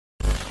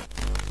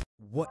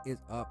What is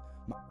up,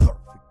 my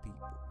perfect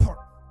people?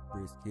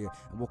 PerfectBrisk here,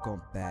 and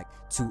welcome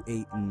back to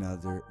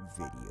another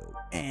video.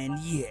 And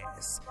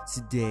yes,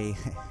 today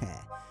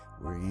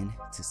we're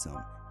into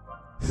some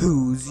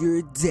Who's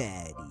Your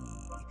Daddy?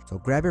 So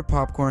grab your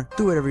popcorn,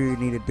 do whatever you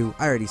need to do.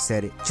 I already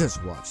said it,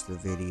 just watch the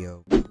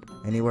video.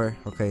 Anywhere?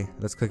 Okay,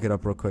 let's cook it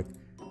up real quick.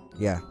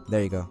 Yeah,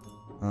 there you go.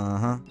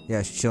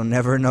 Yeah, she'll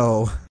never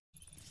know.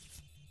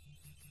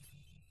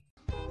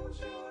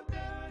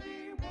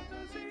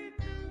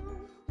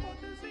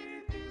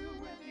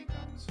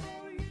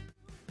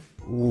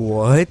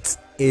 What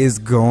is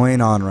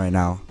going on right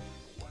now?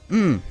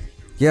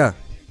 Yeah.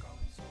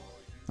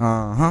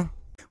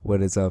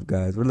 What is up,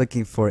 guys? We're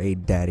looking for a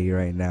daddy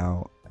right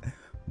now,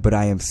 but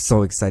I am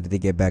so excited to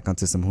get back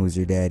onto some Who's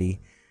Your Daddy.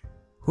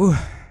 Whew,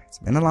 it's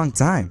been a long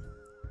time.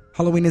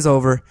 Halloween is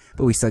over,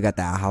 but we still got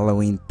that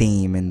Halloween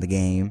theme in the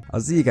game.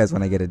 I'll see you guys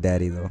when I get a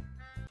daddy, though.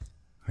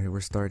 Alright,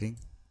 we're starting.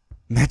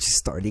 Match is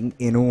starting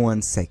in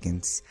 1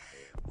 second.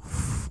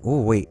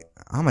 Oh, wait.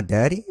 I'm a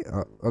daddy?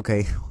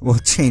 Okay, we'll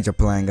change a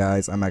plan,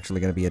 guys. I'm actually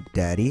gonna be a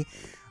daddy.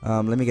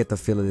 Let me get the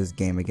feel of this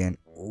game again.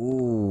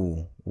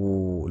 Ooh,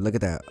 look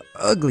at that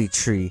ugly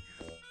tree.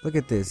 Look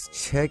at this.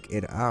 Check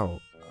it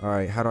out.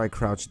 Alright, how do I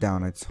crouch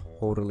down? I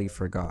totally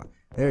forgot.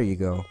 There you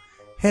go.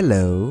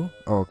 Hello.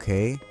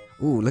 Okay.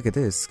 Ooh, look at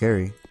this.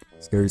 Scary.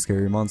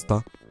 Scary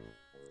monster.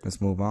 Let's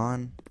move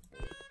on.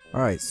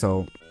 Alright,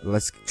 so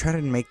let's try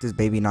to make this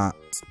baby not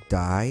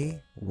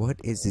die. What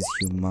is this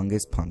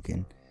humongous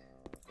pumpkin?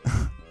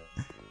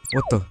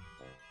 What the?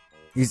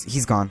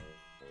 He's gone.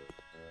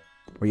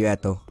 Where you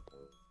at, though?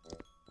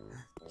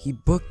 He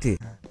booked it.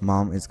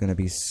 Mom is gonna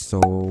be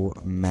so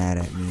mad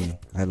at me.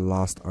 I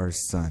lost our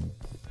son.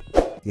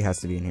 He has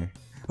to be in here.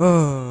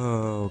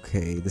 Oh,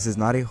 okay. This is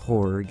not a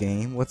horror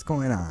game. What's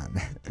going on?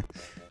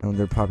 No,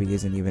 there probably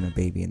isn't even a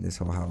baby in this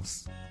whole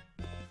house.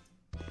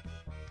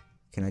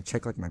 Can I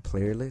check like my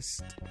player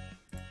list?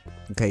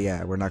 Okay,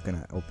 yeah, we're not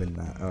gonna open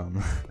that.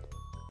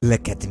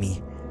 Look at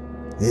me.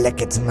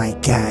 Look at my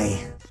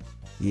guy.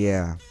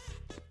 Yeah.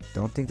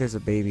 Don't think there's a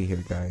baby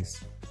here,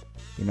 guys.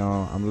 You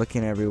know, I'm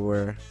looking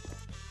everywhere.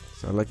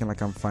 So looking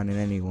like I'm finding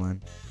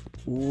anyone.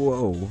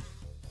 Whoa.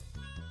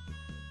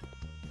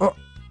 Oh.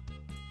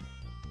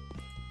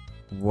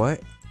 What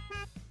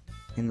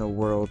in the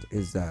world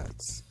is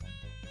that?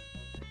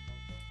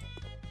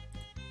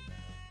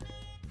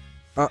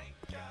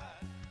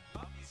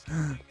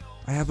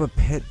 I have a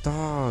pet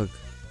dog.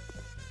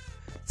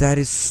 That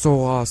is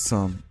so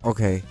awesome.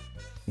 Okay.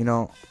 You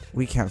know,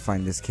 we can't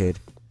find this kid.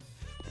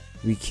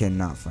 We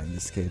cannot find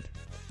this kid.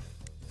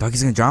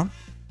 Doggy's gonna drown?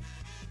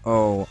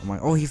 Oh my!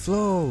 Oh, he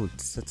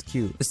floats. That's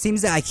cute. It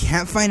seems that I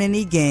can't find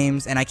any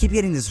games, and I keep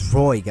getting this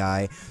Roy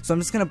guy. So I'm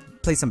just gonna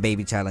play some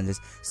baby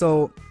challenges.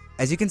 So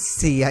as you can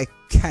see, I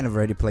kind of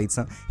already played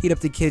some. Heat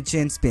up the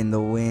kitchen, spin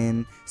the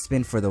win,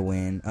 spin for the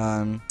win.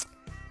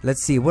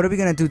 Let's see. What are we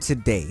gonna do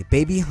today?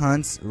 Baby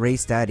hunts,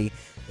 race daddy.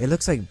 It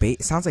looks like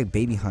it sounds like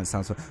baby hunt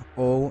sounds. So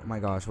oh my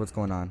gosh, what's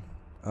going on?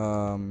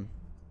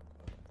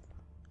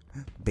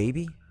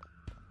 Baby.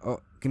 Oh,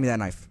 give me that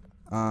knife.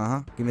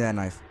 Give me that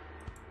knife.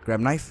 Grab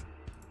knife.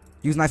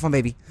 Use knife on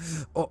baby.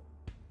 Oh,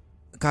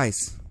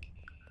 guys.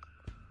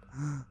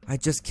 I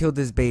just killed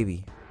this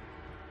baby.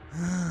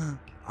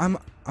 I'm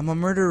a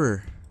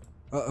murderer.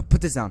 Put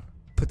this down.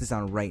 Put this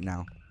down right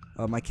now.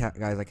 My cat,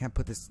 guys. I can't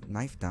put this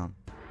knife down.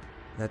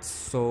 That's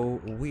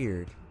so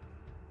weird.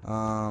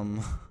 Okay,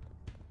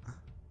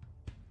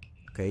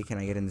 can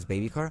I get in this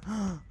baby car?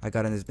 I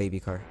got in this baby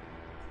car.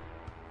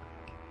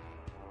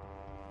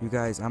 You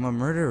guys, I'm a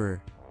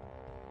murderer.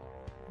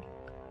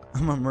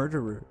 I'm a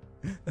murderer.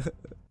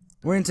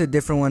 We're into a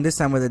different one, this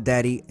time with a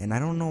daddy. And I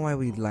don't know why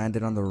we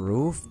landed on the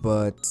roof,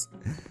 but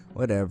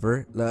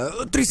whatever.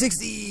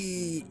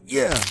 360!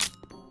 Yeah!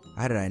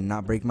 How did I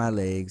not break my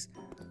legs?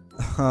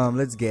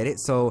 Let's get it.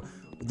 So,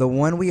 the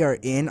one we are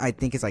in, I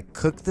think is like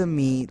cook the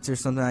meat or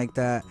something like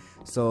that.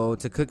 So,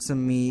 to cook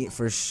some meat,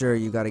 for sure,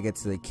 you gotta get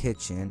to the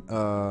kitchen.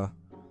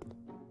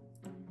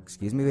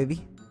 Excuse me,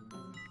 baby?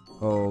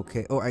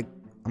 Okay. Oh,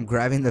 I'm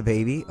grabbing the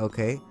baby.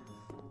 Okay.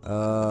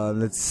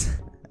 Let's...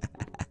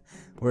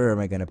 Where am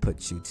I gonna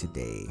put you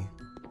today?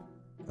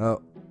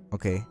 Oh,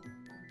 okay.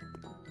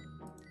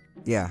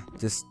 Yeah,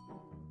 just...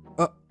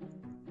 Oh!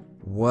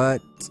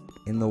 What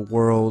in the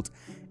world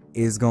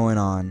is going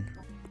on?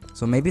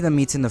 So maybe the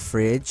meat's in the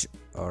fridge.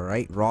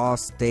 Alright, raw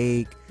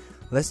steak.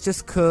 Let's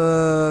just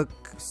cook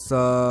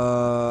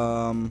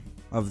some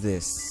of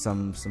this.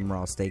 Some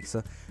raw steak.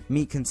 So,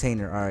 meat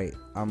container. Alright,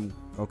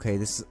 okay,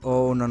 this is...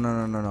 Oh,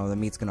 no. The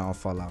meat's gonna all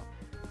fall out.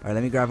 Alright,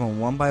 let me grab them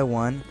one by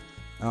one.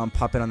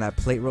 Pop it on that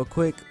plate real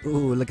quick.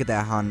 Ooh, look at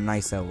that, how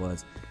nice that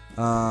was.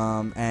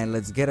 And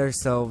let's get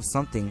ourselves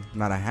something,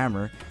 not a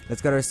hammer.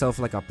 Let's get ourselves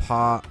like a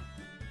pot.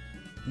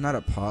 Not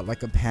a pot,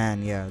 like a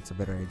pan. Yeah, that's a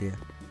better idea.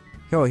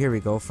 Yo, here we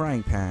go,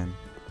 frying pan.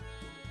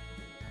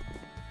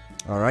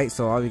 Alright,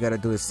 so all we gotta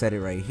do is set it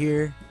right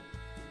here.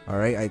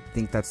 Alright, I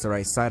think that's the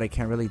right side. I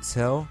can't really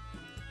tell.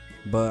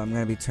 But I'm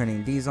gonna be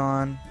turning these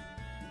on.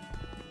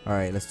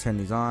 Alright, let's turn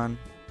these on.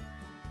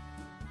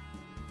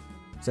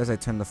 Says I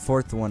turned the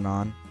fourth one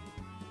on.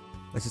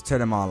 Let's just turn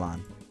them all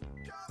on.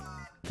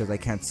 Because I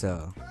can't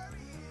tell.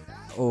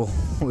 Oh,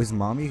 is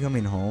mommy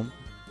coming home?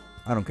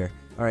 I don't care.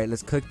 Alright,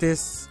 let's cook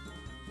this.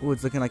 Oh,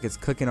 it's looking like it's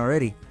cooking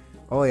already.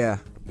 Oh yeah.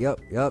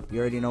 Yep. You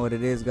already know what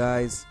it is,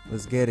 guys.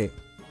 Let's get it.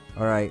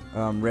 Alright,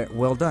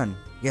 well done.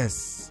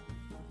 Yes.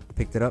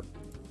 Picked it up.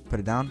 Put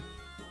it down.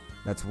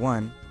 That's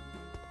one.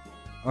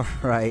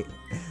 Alright.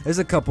 There's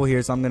a couple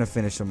here, so I'm gonna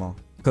finish them all.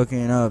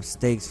 Cooking up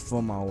steaks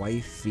for my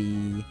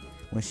wifey.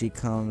 When she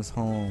comes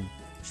home,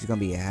 she's gonna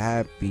be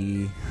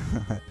happy.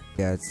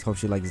 Yeah, let's hope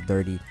she likes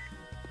dirty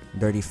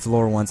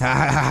floor ones.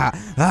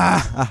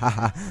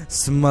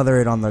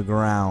 Smother it on the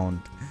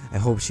ground. I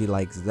hope she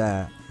likes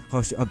that.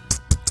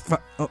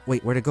 Oh,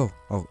 wait, where'd it go?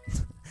 Oh,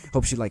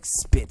 hope she likes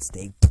spit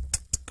steak.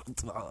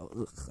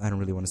 I don't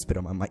really want to spit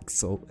on my mic,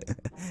 so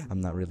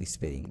I'm not really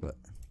spitting, but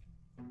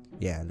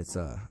yeah, let's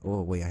oh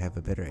wait, I have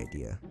a better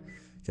idea.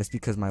 Just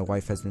because my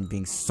wife has been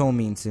being so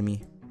mean to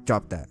me,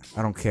 drop that.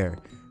 I don't care.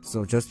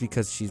 So just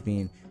because she's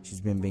been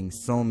being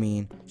so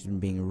mean, she's been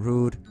being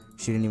rude,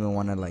 she didn't even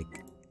want to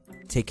like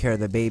take care of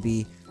the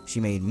baby. She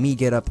made me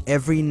get up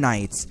every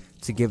night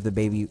to give the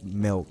baby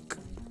milk.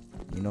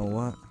 You know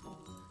what?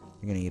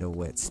 You're gonna eat a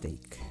wet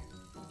steak.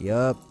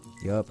 Yup,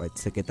 I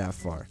took it that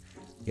far.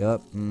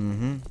 Yup,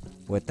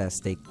 wet that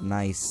steak.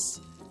 Nice.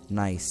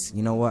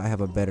 You know what? I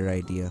have a better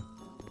idea.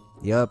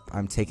 Yup,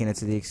 I'm taking it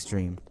to the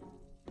extreme.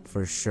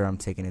 For sure, I'm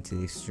taking it to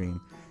the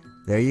extreme.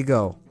 There you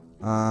go.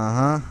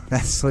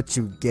 That's what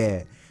you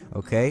get.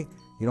 Okay?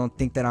 You don't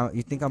think that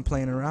you think I'm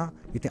playing around?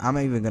 You think I'm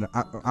even gonna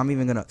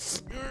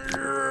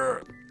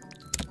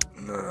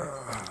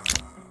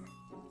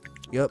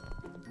Yup.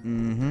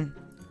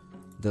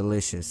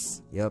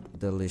 Delicious. Yup,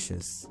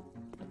 delicious.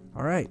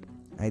 Alright.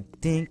 I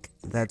think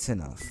that's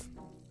enough.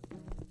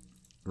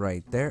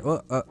 Right there.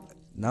 Oh,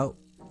 no.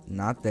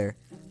 Not there.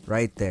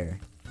 Right there.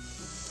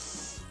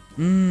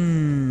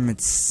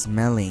 It's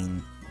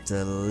smelling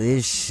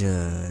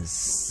delicious.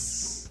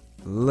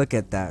 Look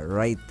at that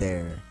right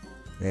there.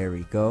 There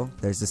we go.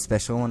 There's a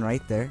special one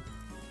right there.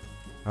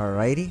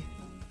 Alrighty.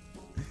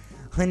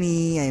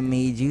 Honey, I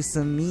made you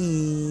some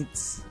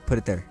meat. Put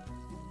it there.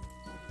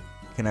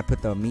 Can I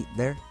put the meat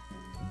there?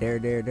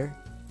 There.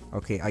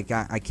 Okay, I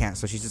can't,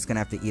 so she's just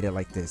gonna have to eat it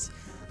like this.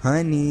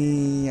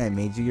 Honey, I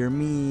made you your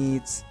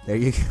meat. There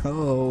you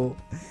go.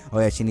 Oh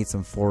yeah, she needs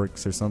some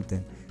forks or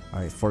something.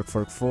 Alright, fork.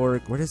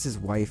 Where does his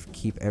wife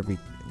keep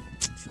everything?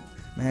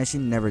 Man, she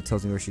never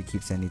tells me where she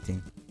keeps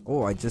anything.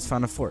 Oh, I just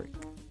found a fork.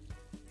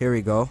 Here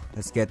we go.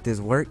 Let's get this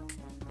work.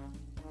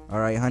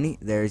 Alright, honey,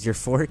 there's your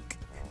fork.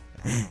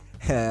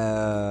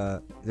 They're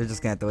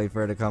just gonna have to wait for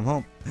her to come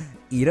home.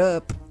 Eat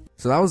up.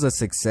 So that was a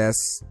success,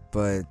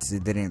 but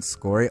it didn't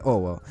score it. Oh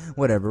well,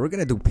 whatever. We're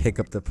gonna do pick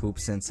up the poop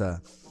since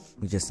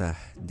we just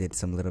did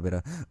some little bit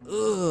of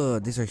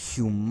these are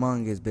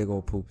humongous big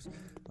old poops.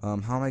 How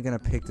am I gonna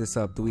pick this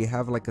up? Do we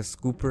have like a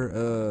scooper?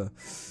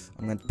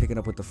 I'm gonna pick it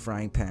up with the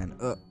frying pan.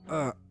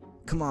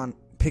 Come on,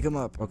 pick them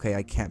up. Okay,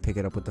 I can't pick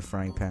it up with the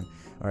frying pan.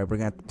 Alright, we're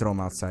gonna throw them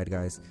outside,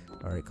 guys.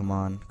 Alright, come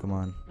on.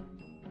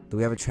 Do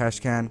we have a trash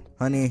can?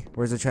 Honey,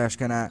 where's the trash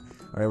can at?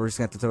 Alright, we're just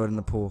gonna have to throw it in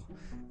the pool.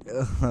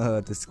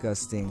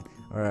 Disgusting.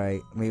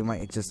 Alright, we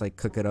might just like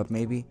cook it up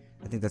maybe.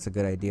 I think that's a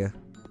good idea.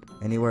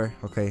 Anywhere?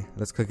 Okay,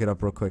 let's cook it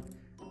up real quick.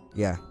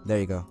 Yeah, there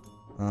you go.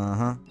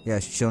 Yeah,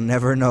 she'll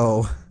never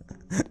know.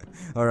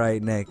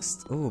 Alright,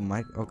 next. Oh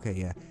my, okay,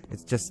 yeah.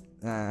 It's just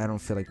I don't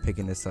feel like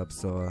picking this up,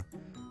 so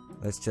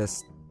let's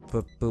just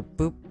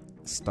boop.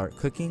 Start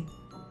cooking.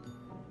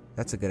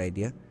 That's a good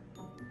idea.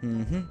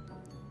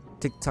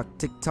 Tick tock.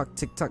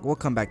 We'll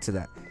come back to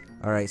that.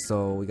 Alright,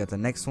 so we got the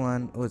next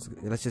one. Oh,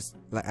 let's just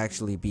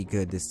actually be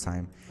good this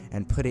time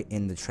and put it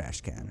in the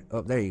trash can.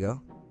 Oh, there you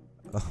go.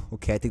 Oh,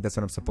 okay, I think that's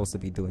what I'm supposed to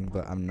be doing,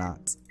 but I'm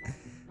not.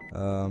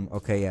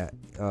 Okay, yeah.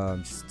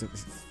 Just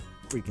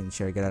freaking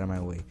chair, get out of my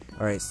way.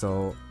 Alright,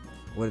 so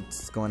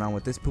what's going on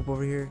with this poop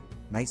over here?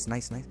 Nice.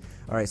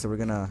 Alright, so we're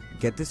gonna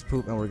get this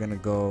poop and we're gonna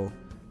go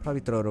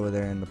probably throw it over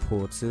there in the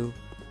pool too.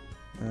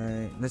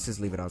 Alright, let's just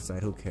leave it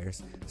outside, who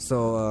cares?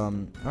 So,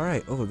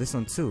 alright. Oh, this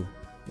one too.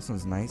 This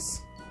one's nice.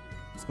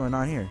 What's going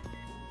on here?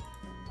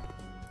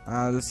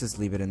 Let's just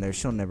leave it in there.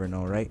 She'll never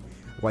know, right?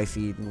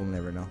 Wifey will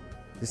never know.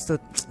 It's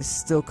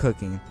still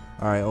cooking.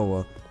 Alright, oh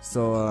well.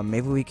 So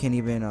maybe we can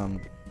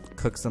even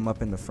cook some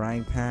up in the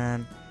frying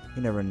pan.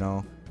 You never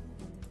know.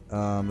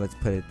 Let's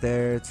put it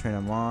there, turn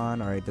them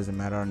on. Alright, doesn't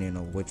matter. I don't even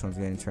know which one's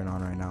getting turned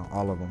on right now.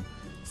 All of them.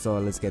 So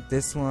let's get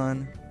this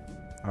one.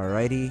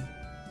 Alrighty.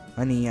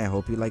 Honey, I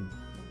hope you like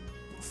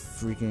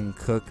freaking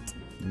cooked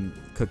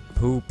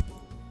poop.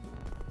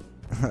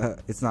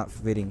 It's not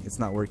fitting. It's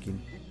not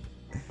working.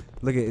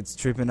 Look at it's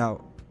tripping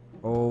out.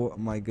 Oh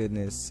my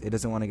goodness. It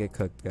doesn't want to get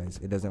cooked, guys.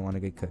 It doesn't want to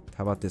get cooked.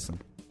 How about this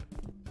one?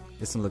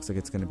 This one looks like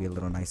it's going to be a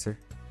little nicer.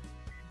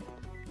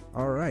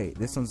 Alright.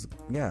 This one's,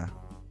 yeah.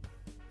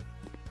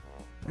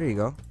 There you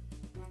go.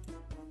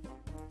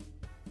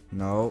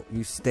 No,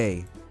 you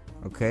stay.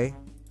 Okay?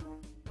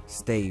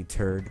 Stay, you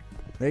turd.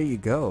 There you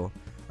go.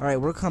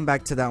 Alright, we'll come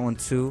back to that one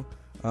too.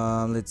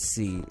 Let's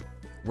see.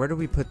 Where do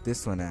we put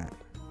this one at?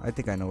 I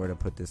think I know where to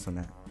put this one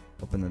at.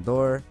 Open the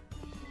door.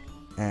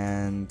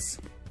 And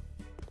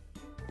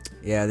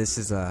yeah, this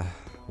is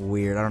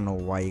weird. I don't know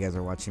why you guys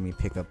are watching me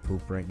pick up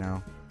poop right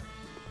now.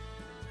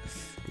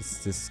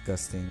 It's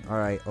disgusting.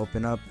 Alright,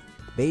 open up.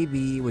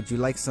 Baby, would you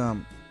like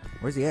some?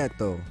 Where's he at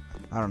though?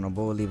 I don't know,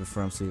 but we'll leave it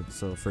for him.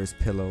 So for his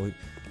pillow.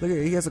 Look at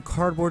it, he has a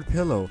cardboard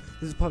pillow.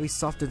 This is probably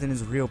softer than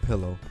his real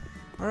pillow.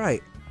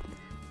 Alright.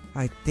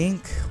 I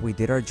think we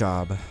did our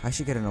job. I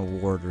should get an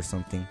award or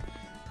something.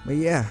 But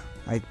yeah,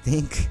 I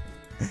think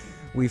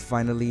we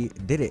finally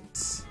did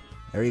it.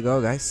 There you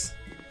go, guys.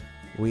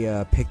 We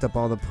picked up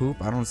all the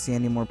poop. I don't see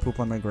any more poop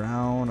on the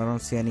ground. I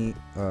don't see any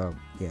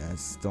yeah, I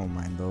still don't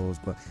mind those,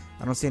 but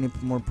I don't see any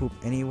more poop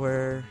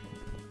anywhere.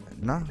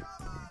 Nah,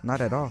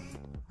 not at all.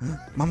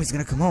 Mommy's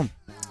gonna come home.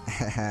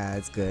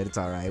 It's good, it's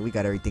alright. We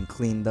got everything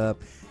cleaned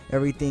up.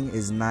 Everything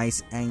is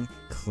nice and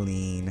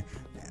clean.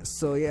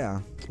 So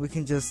yeah, we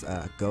can just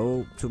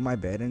go to my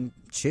bed and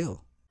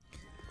chill.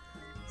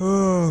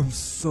 Oh, I'm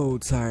so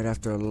tired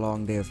after a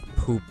long day of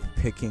poop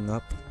picking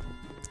up.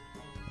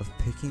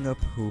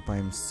 Poop. I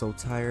am so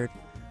tired.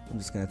 I'm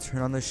just gonna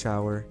turn on the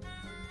shower.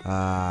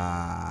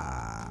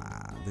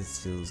 This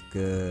feels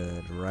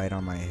good. Right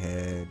on my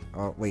head.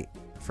 Oh wait,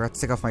 forgot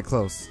to take off my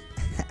clothes.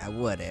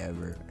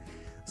 Whatever.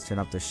 Let's turn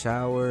off the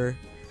shower.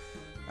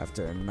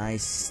 After a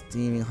nice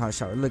steaming hot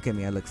shower. Look at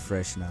me, I look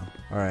fresh now.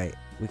 Alright,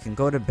 we can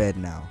go to bed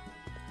now.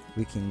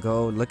 We can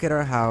go look at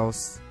our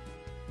house.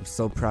 I'm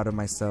so proud of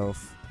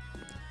myself.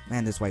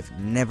 Man, this wife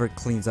never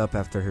cleans up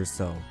after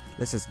herself.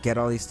 Let's just get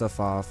all these stuff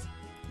off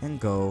and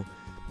go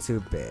to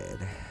bed.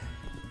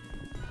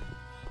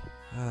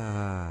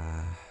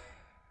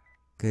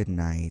 Good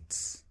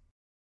night.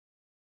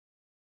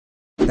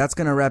 That's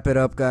gonna wrap it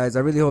up, guys.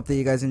 I really hope that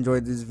you guys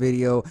enjoyed this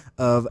video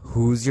of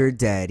Who's Your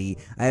Daddy.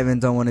 I haven't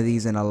done one of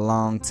these in a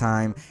long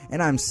time,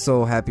 and I'm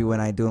so happy when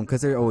I do them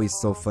because they're always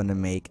so fun to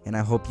make, and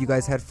I hope you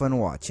guys had fun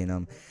watching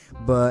them.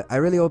 But I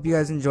really hope you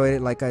guys enjoyed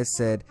it, like I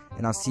said,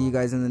 and I'll see you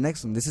guys in the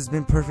next one. This has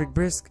been Perfect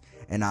Brisk,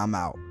 and I'm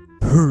out.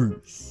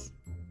 Peace.